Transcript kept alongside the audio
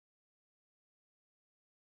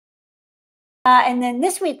And then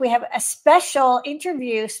this week we have a special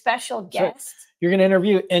interview, special guest. Right. You're going to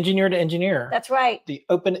interview engineer to engineer. That's right. The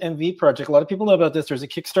OpenMV project. A lot of people know about this. There's a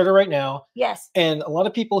Kickstarter right now. Yes. And a lot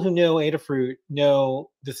of people who know Adafruit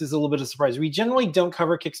know this is a little bit of a surprise. We generally don't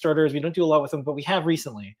cover Kickstarters. We don't do a lot with them, but we have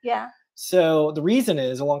recently. Yeah. So the reason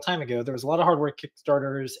is a long time ago, there was a lot of hardware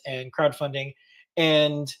Kickstarters and crowdfunding,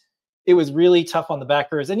 and it was really tough on the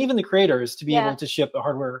backers and even the creators to be able to ship a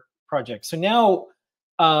hardware project. So now,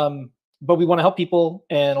 but we want to help people,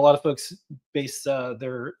 and a lot of folks base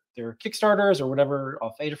their Kickstarters or whatever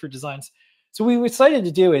off Adafruit designs. So what we decided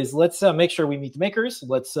to do is let's make sure we meet the makers.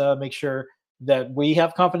 Let's make sure that we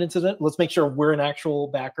have confidence in it. Let's make sure we're an actual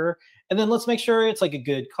backer, and then let's make sure it's like a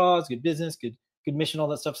good cause, good business, good mission, all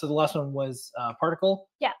that stuff. So the last one was Particle.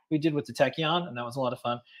 Yeah. We did with the Tachyon, and that was a lot of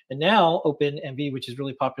fun. And now OpenMV, which is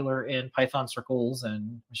really popular in Python circles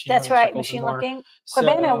and machine learning. That's right, machine learning.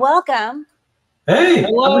 Kwabena, welcome. Hey,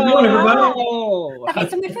 hello. How's it going, everybody? Hello. Okay,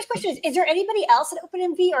 so my first question is there anybody else at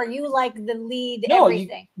OpenMV, or are you like the lead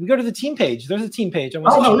everything? We go to the team page. There's a team page. Oh,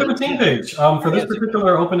 no, we have a team page. For this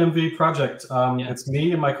particular OpenMV project, it's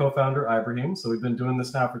me and my co-founder, Ibrahim. So we've been doing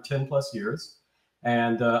this now for 10 plus years.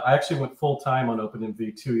 And I actually went full-time on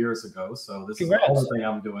OpenMV 2 years ago. So this is the only thing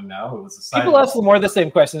I'm doing now. It was a side people ask more the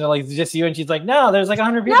same question. They're like, just you? And she's like, no, there's like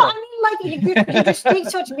 100 people. No, I mean, like, you just speak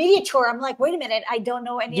so much media tour. I'm like, wait a minute, I don't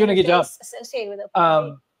know any of the things associated with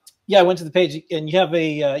OpenMV. Yeah, I went to the page, and you have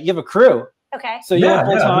a crew. Okay. So you have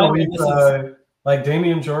full-time. Like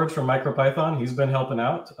Damian George from MicroPython, he's been helping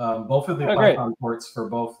out. Both of the Python ports for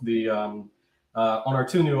both the, on our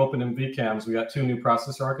 2 new OpenMV cams, we got 2 new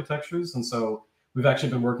processor architectures. And so we've actually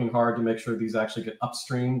been working hard to make sure these actually get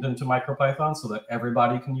upstreamed into MicroPython so that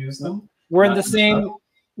everybody can use them. We're in the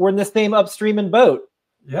same upstream and boat.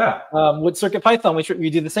 Yeah. With CircuitPython, we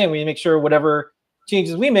do the same. We make sure whatever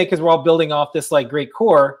changes we make, because we're all building off this like great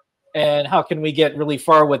core. And how can we get really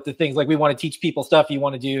far with the things? Like we want to teach people stuff. You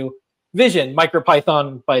want to do vision.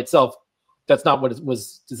 MicroPython by itself, that's not what it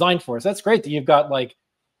was designed for. So that's great that you've got like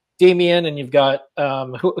Damien, and you've got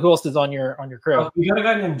who else is on your crew? We got a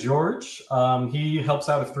guy named George. He helps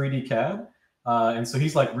out with 3D CAD, and so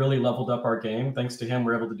he's like really leveled up our game. Thanks to him,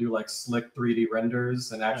 we're able to do like slick 3D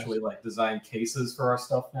renders and actually like design cases for our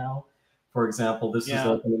stuff now. For example, this is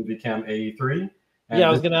OpenMV Cam AE3. Yeah,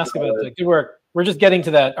 I was going to ask about that. Good work. We're just getting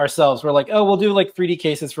to that ourselves. We're like, oh, we'll do like 3D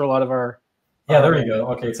cases for a lot of our. Yeah, there you go.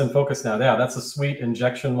 Okay, it's in focus now. Yeah, that's a sweet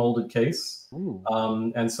injection molded case.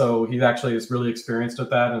 And so he actually is really experienced at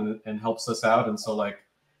that and helps us out. And so like,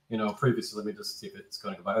 you know, previously, let me just see if it's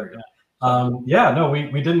going to go by. There you go. Yeah, no, we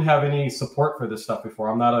didn't have any support for this stuff before.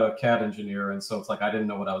 I'm not a CAD engineer. And so it's like, I didn't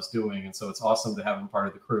know what I was doing. And so it's awesome to have him part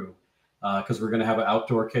of the crew because we're going to have an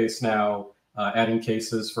outdoor case now, adding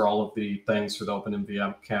cases for all of the things for the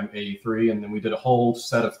OpenMV Cam AE3. And then we did a whole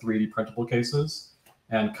set of 3D printable cases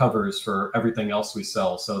and covers for everything else we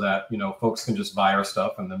sell, so that, you know, folks can just buy our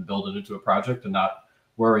stuff and then build it into a project and not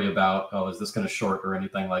worry about, oh, is this going to short or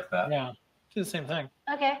anything like that. Yeah, do the same thing.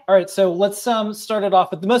 Okay. All right, so let's start it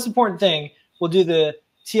off with the most important thing. We'll do the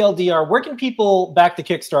TLDR. Where can people back the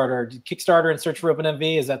Kickstarter? Kickstarter and search for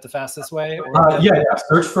OpenMV. Is that the fastest way? Yeah.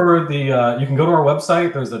 Search for the. You can go to our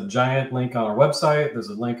website. There's a giant link on our website. There's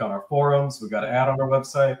a link on our forums. We've got an ad on our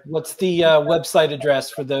website. What's the website address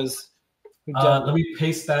for those? Let me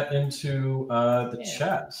paste that into the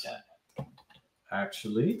chat.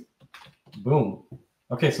 Actually, boom.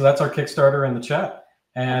 Okay, so that's our Kickstarter in the chat.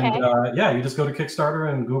 And yeah, you just go to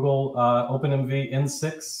Kickstarter and Google OpenMV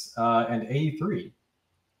N6 and AE3.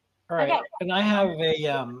 All right, and I have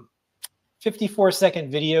a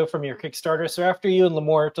 54-second video from your Kickstarter. So after you and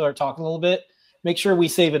Lamore are talking a little bit, make sure we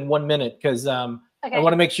save in 1 minute, because I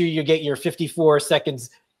want to make sure you get your 54 seconds.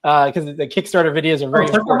 Because the Kickstarter videos are very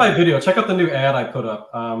check out my video. Check out the new ad I put up.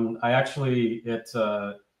 I actually,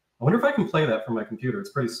 I wonder if I can play that from my computer. It's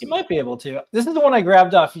pretty sweet. You might be able to. This is the one I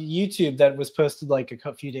grabbed off YouTube that was posted like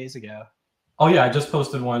a few days ago. Oh, yeah. I just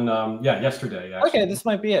posted one, yesterday. Actually. Okay, this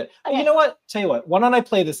might be it. Okay. You know what? Tell you what. Why don't I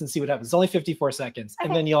play this and see what happens? It's only 54 seconds.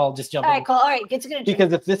 And then y'all just jump in. All right, cool. All right, get to good.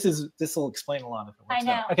 Because if this will explain a lot of it. I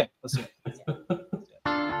know. Okay, let's do it.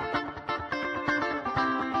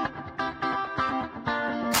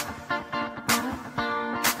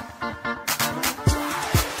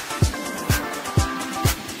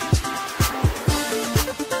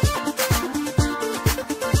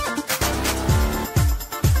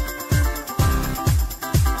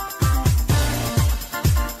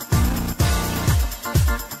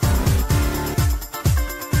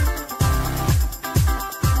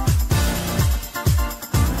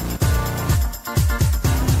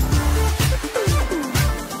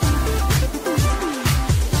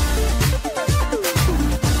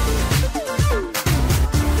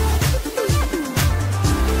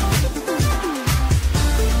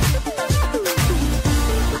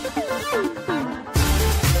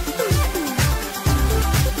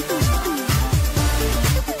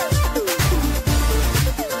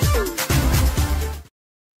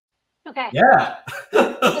 Yeah.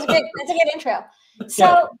 That's a good intro.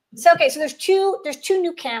 So okay, so there's two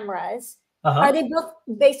new cameras. Are they both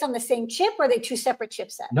based on the same chip, or are they two separate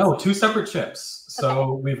chipsets? No, two separate chips.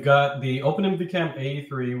 So we've got the OpenMV N6 and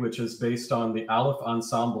AE3, which is based on the Aleph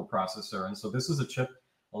Ensemble processor. And so this is a chip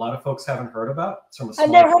a lot of folks haven't heard about. I've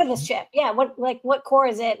never heard of this chip. Yeah, what core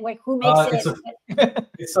is it? Like, who makes it?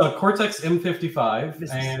 It's a Cortex M55,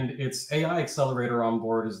 and its AI accelerator on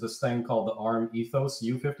board is this thing called the ARM Ethos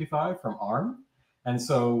U55 from ARM. And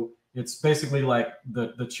so it's basically like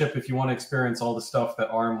the chip, if you want to experience all the stuff that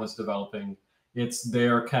ARM was developing, it's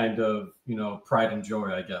their kind of, pride and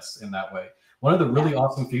joy, I guess, in that way. One of the really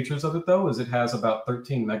awesome features of it, though, is it has about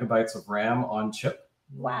 13 megabytes of RAM on chip.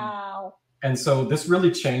 Wow. And so this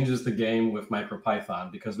really changes the game with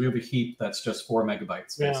MicroPython, because we have a heap that's just 4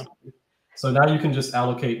 megabytes, basically. Yeah. So now you can just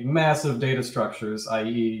allocate massive data structures,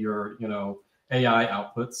 i.e. your, AI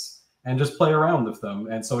outputs, and just play around with them.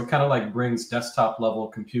 And so it kind of like brings desktop level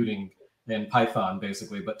computing in Python,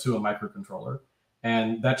 basically, but to a microcontroller.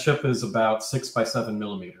 And that chip is about 6 by 7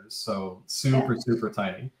 millimeters. So super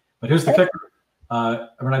tiny. But here's the kicker.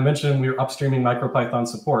 When I mentioned we were upstreaming MicroPython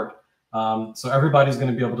support, so everybody's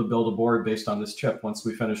going to be able to build a board based on this chip once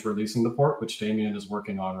we finish releasing the port, which Damien is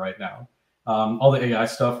working on right now. All the AI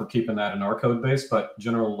stuff, we're keeping that in our code base, but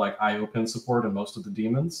general like IO pin support and most of the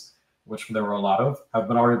daemons, which there were a lot of,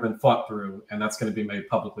 have already been thought through, and that's going to be made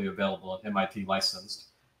publicly available and MIT licensed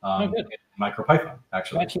in MicroPython,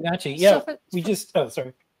 actually. Matchy. Yeah, we just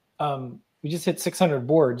we just hit 600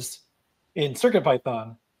 boards in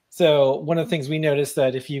CircuitPython. So one of the things we noticed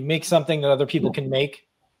that if you make something that other people can make,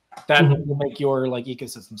 that will make your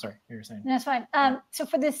ecosystem. Sorry, you're saying. That's fine. So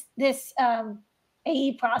for this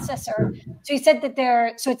AE processor, so you said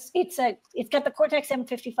that it's got the Cortex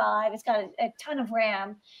M55, it's got a ton of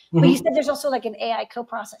RAM, but you said there's also like an AI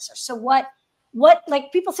coprocessor. So what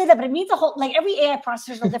like people say that, but it means like every AI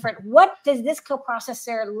processor is different. What does this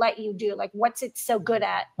coprocessor let you do? Like, what's it so good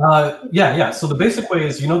at? Yeah. So the basic way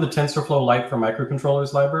is, the TensorFlow Lite for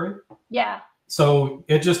microcontrollers library. Yeah. So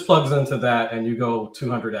it just plugs into that and you go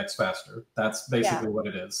 200x faster. That's basically what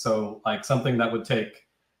it is. So like something that would take,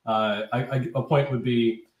 a point would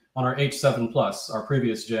be on our H7 Plus, our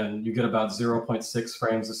previous gen, you get about 0.6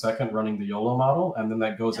 frames a second running the YOLO model, and then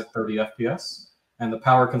that goes at 30 FPS. And the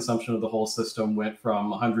power consumption of the whole system went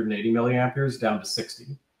from 180 milliamperes down to 60.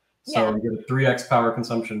 So you get a 3x power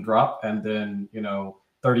consumption drop, and then,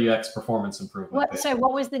 30x performance improvement.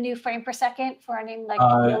 What was the new frame per second for running like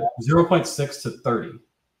 0.6 to 30.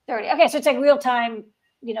 30. Okay, so it's like real time,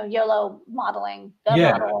 YOLO modeling.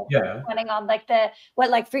 Model running on like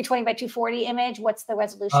 320 by 240 image. What's the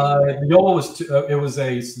resolution? The YOLO was it was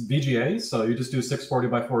a VGA, so you just do 640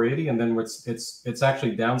 by 480, and then it's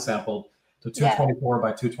actually downsampled to 224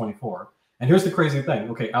 by 224. And here's the crazy thing.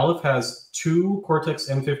 Okay, Aleph has 2 Cortex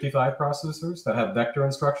M55 processors that have vector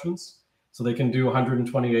instructions. So they can do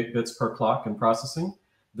 128 bits per clock in processing.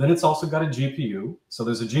 Then it's also got a GPU. So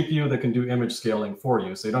there's a GPU that can do image scaling for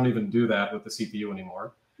you. So you don't even do that with the CPU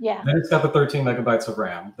anymore. Yeah. Then it's got the 13 megabytes of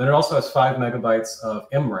RAM. Then it also has 5 megabytes of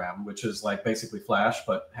MRAM, which is like basically flash,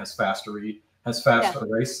 but has faster read, has fast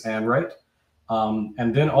erase and write.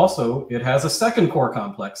 And then also it has a second core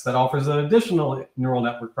complex that offers an additional neural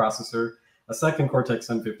network processor, a second Cortex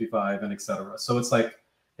M55, and et cetera. So it's like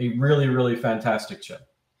a really, really fantastic chip.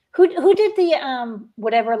 Who did the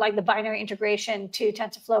whatever, like the binary integration to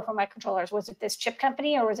TensorFlow for microcontrollers? Was it this chip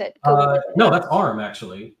company, or was it? No, that's ARM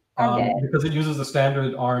actually, because it uses the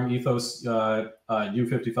standard ARM Ethos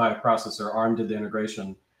U55 processor. ARM did the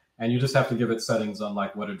integration, and you just have to give it settings on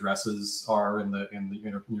like what addresses are in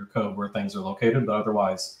your code where things are located. But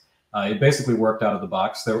otherwise, it basically worked out of the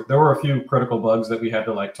box. There were a few critical bugs that we had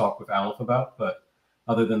to like talk with Aleph about, but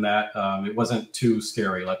other than that, it wasn't too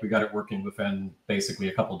scary. Like we got it working within basically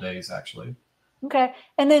a couple days, actually. Okay,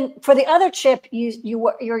 and then for the other chip,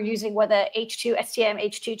 you're using the STM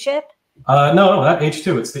H2 chip? No, not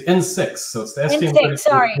H2. It's the N6. So it's the STM.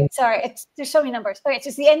 N6. Sorry. There's so many numbers. Okay, so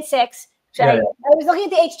it's the N6. I was looking at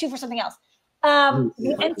the H2 for something else.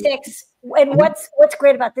 The N6. And what's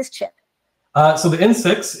great about this chip? So the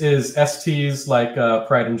N6 is ST's like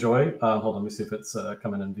pride and joy. Hold on, let me see if it's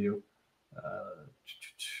coming in view.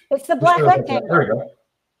 It's the black rectangle. There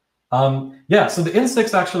we go. Yeah, so the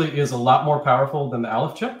N6 actually is a lot more powerful than the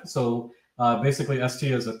Aleph chip. So basically,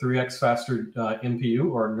 ST has a 3x faster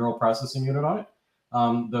NPU, or neural processing unit, on it.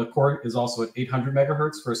 The core is also at 800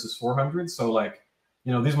 megahertz versus 400. So like,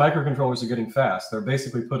 these microcontrollers are getting fast. They're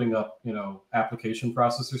basically putting up, application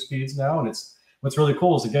processor speeds now. And what's really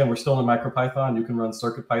cool is, again, we're still in MicroPython. You can run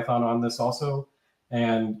CircuitPython on this also.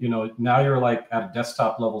 And, now you're like at a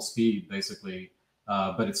desktop level speed, basically.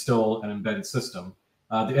 but it's still an embedded system.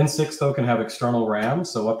 The N6 though can have external RAM,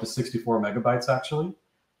 so up to 64 megabytes actually,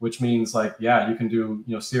 which means like, yeah, you can do,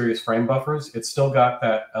 you know, serious frame buffers. It's still got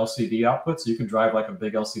that LCD output, so you could drive like a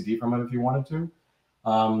big LCD from it if you wanted to.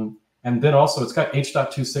 And then also it's got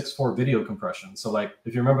H.264 video compression. So like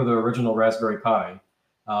if you remember the original Raspberry Pi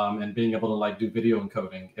and being able to like do video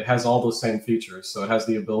encoding, it has all those same features. So it has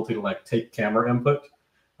the ability to like take camera input,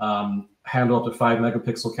 handle up to 5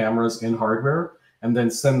 megapixel cameras in hardware, and then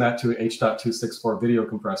send that to H.264 video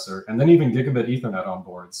compressor, and then even gigabit Ethernet on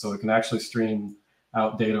board. So it can actually stream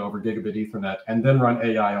out data over gigabit Ethernet and then run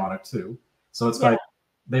AI on it too. So it's like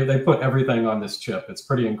they put everything on this chip. It's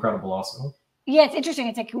pretty incredible also. Yeah, it's interesting.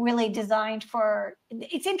 It's like really designed for,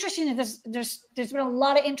 it's interesting that there's been a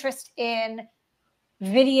lot of interest in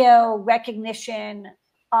video recognition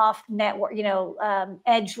off network, you know,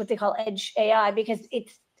 edge, what they call edge AI, because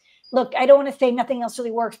it's, look, I don't want to say nothing else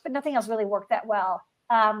really works, but nothing else really worked that well.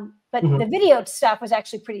 But the video stuff was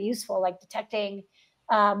actually pretty useful, like detecting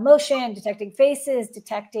motion, detecting faces,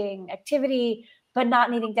 detecting activity, but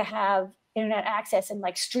not needing to have internet access and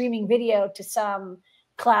like streaming video to some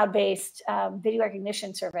cloud-based video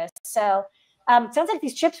recognition service. So it sounds like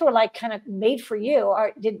these chips were like kind of made for you.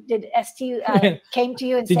 Or did ST came to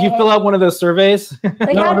you and did you fill out one of those surveys?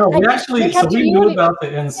 No, we actually, so we knew about the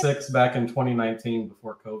N6 back in 2019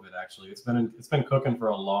 before COVID. Actually, it's been cooking for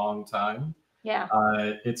a long time. Yeah.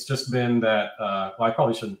 It's just been that. Well, I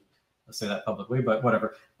probably shouldn't say that publicly, but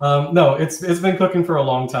whatever. No, it's been cooking for a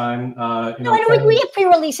long time. You know, we have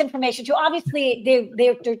pre-release information too. Obviously,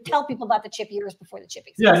 they tell people about the chip years before the chip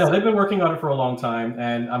exists. Yeah, no, they've been working on it for a long time,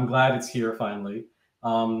 and I'm glad it's here finally.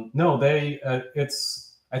 No,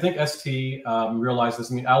 I think ST realized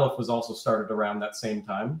this. I mean, Aleph was also started around that same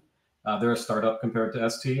time. They're a startup compared to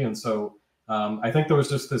ST, and so I think there was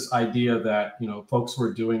just this idea that, you know, folks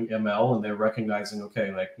were doing ML and they're recognizing,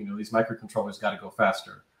 okay, like, you know, these microcontrollers got to go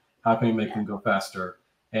faster. How can we make them go faster?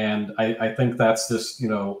 And I think that's just, you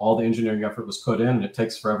know, all the engineering effort was put in, and it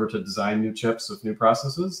takes forever to design new chips with new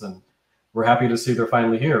processes. And we're happy to see they're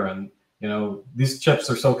finally here. And, you know, these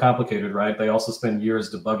chips are so complicated, right? They also spend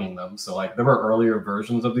years debugging them. So like there were earlier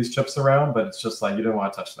versions of these chips around, but it's just like, you didn't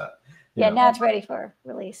want to touch that. Yeah, now it's ready for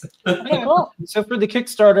release. Okay, cool. So for the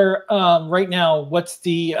Kickstarter, right now, what's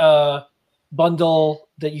the bundle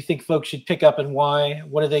that you think folks should pick up and why?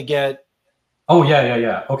 What do they get? Oh,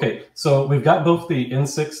 yeah. Okay, so we've got both the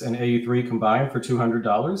N6 and AE3 combined for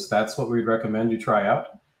 $200. That's what we'd recommend you try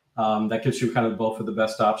out. That gets you kind of both of the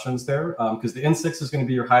best options there, because the N6 is going to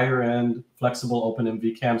be your higher end, flexible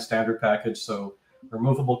OpenMV Cam standard package. So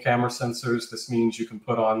removable camera sensors. This means you can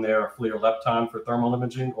put on there a FLIR lepton for thermal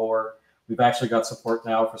imaging, or we've actually got support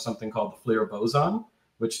now for something called the FLIR boson,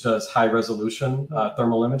 which does high resolution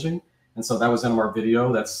thermal imaging. And so that was in our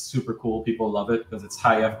video. That's super cool. People love it because it's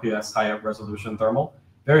high FPS, high resolution thermal.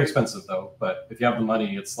 Very expensive though, but if you have the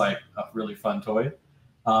money, it's like a really fun toy.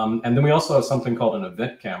 And then we also have something called an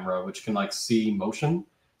event camera, which can like see motion.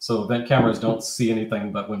 So event cameras don't see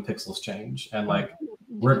anything but when pixels change. And like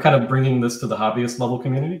we're kind of bringing this to the hobbyist level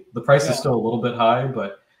community. The price is still a little bit high,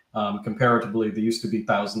 but comparatively, they used to be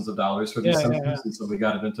thousands of dollars for these sensors. And so we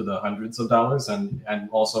got it into the hundreds of dollars, and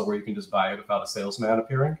also where you can just buy it without a salesman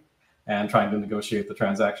appearing and trying to negotiate the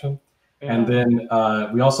transaction. And then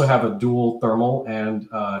we also have a dual thermal and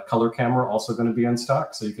color camera also going to be in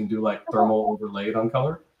stock. So you can do like thermal overlaid on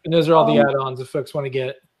color. And those are all the add-ons if folks want to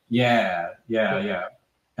get. Yeah.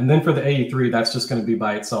 And then for the AE3, that's just going to be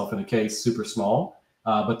by itself in a case, super small.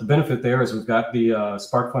 But the benefit there is we've got the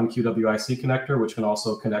SparkFun QWIC connector, which can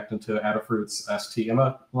also connect into Adafruit's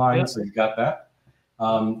ST-EMA line. So you've got that.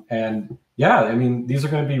 And yeah, I mean, these are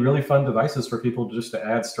going to be really fun devices for people just to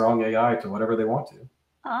add strong AI to whatever they want to.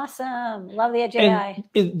 Awesome. Love the Edge AI.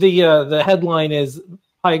 The headline is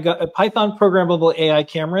Python programmable AI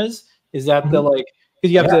cameras. Is that the like,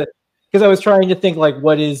 because you have to, because I was trying to think like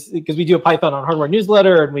what is, because we do a Python on Hardware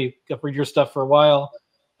newsletter and we read your stuff for a while.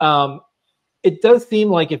 It does seem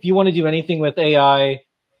like if you want to do anything with AI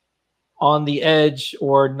on the edge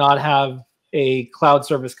or not have a cloud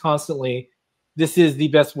service constantly, this is the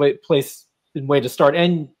best way to start.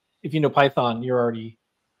 And if you know Python, you're already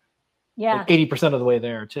like 80% of the way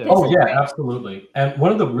there too. Oh yeah, absolutely. And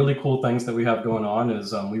one of the really cool things that we have going on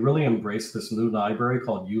is we really embrace this new library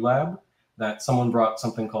called ULab that someone brought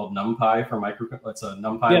something called NumPy for it's a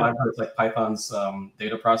NumPy library. It's like Python's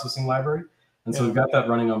data processing library. And so we've got that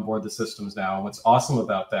running on board the systems now. And what's awesome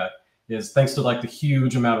about that is thanks to like the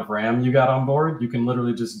huge amount of RAM you got on board, you can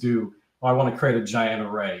literally just do, oh, I want to create a giant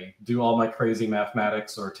array, do all my crazy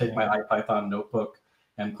mathematics, or take my IPython notebook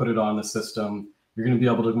and put it on the system. you're going to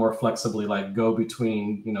be able to more flexibly like go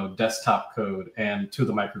between, you know, desktop code and to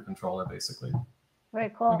the microcontroller, basically.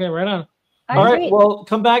 Very cool. Okay, right on. All right, well,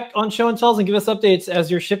 come back on Show and Tells and give us updates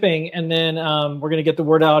as you're shipping, and then we're going to get the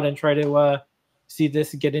word out and try to see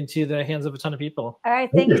this get into the hands of a ton of people. All right,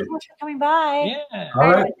 thank you so much for coming by. Yeah.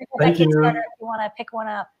 All right, thank you. If you want to pick one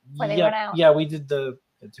up before they run out. Yeah, we did the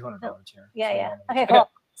 $200 here. Yeah, yeah. Okay, cool.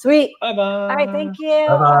 Sweet. Bye-bye. All right, thank you.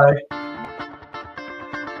 Bye-bye.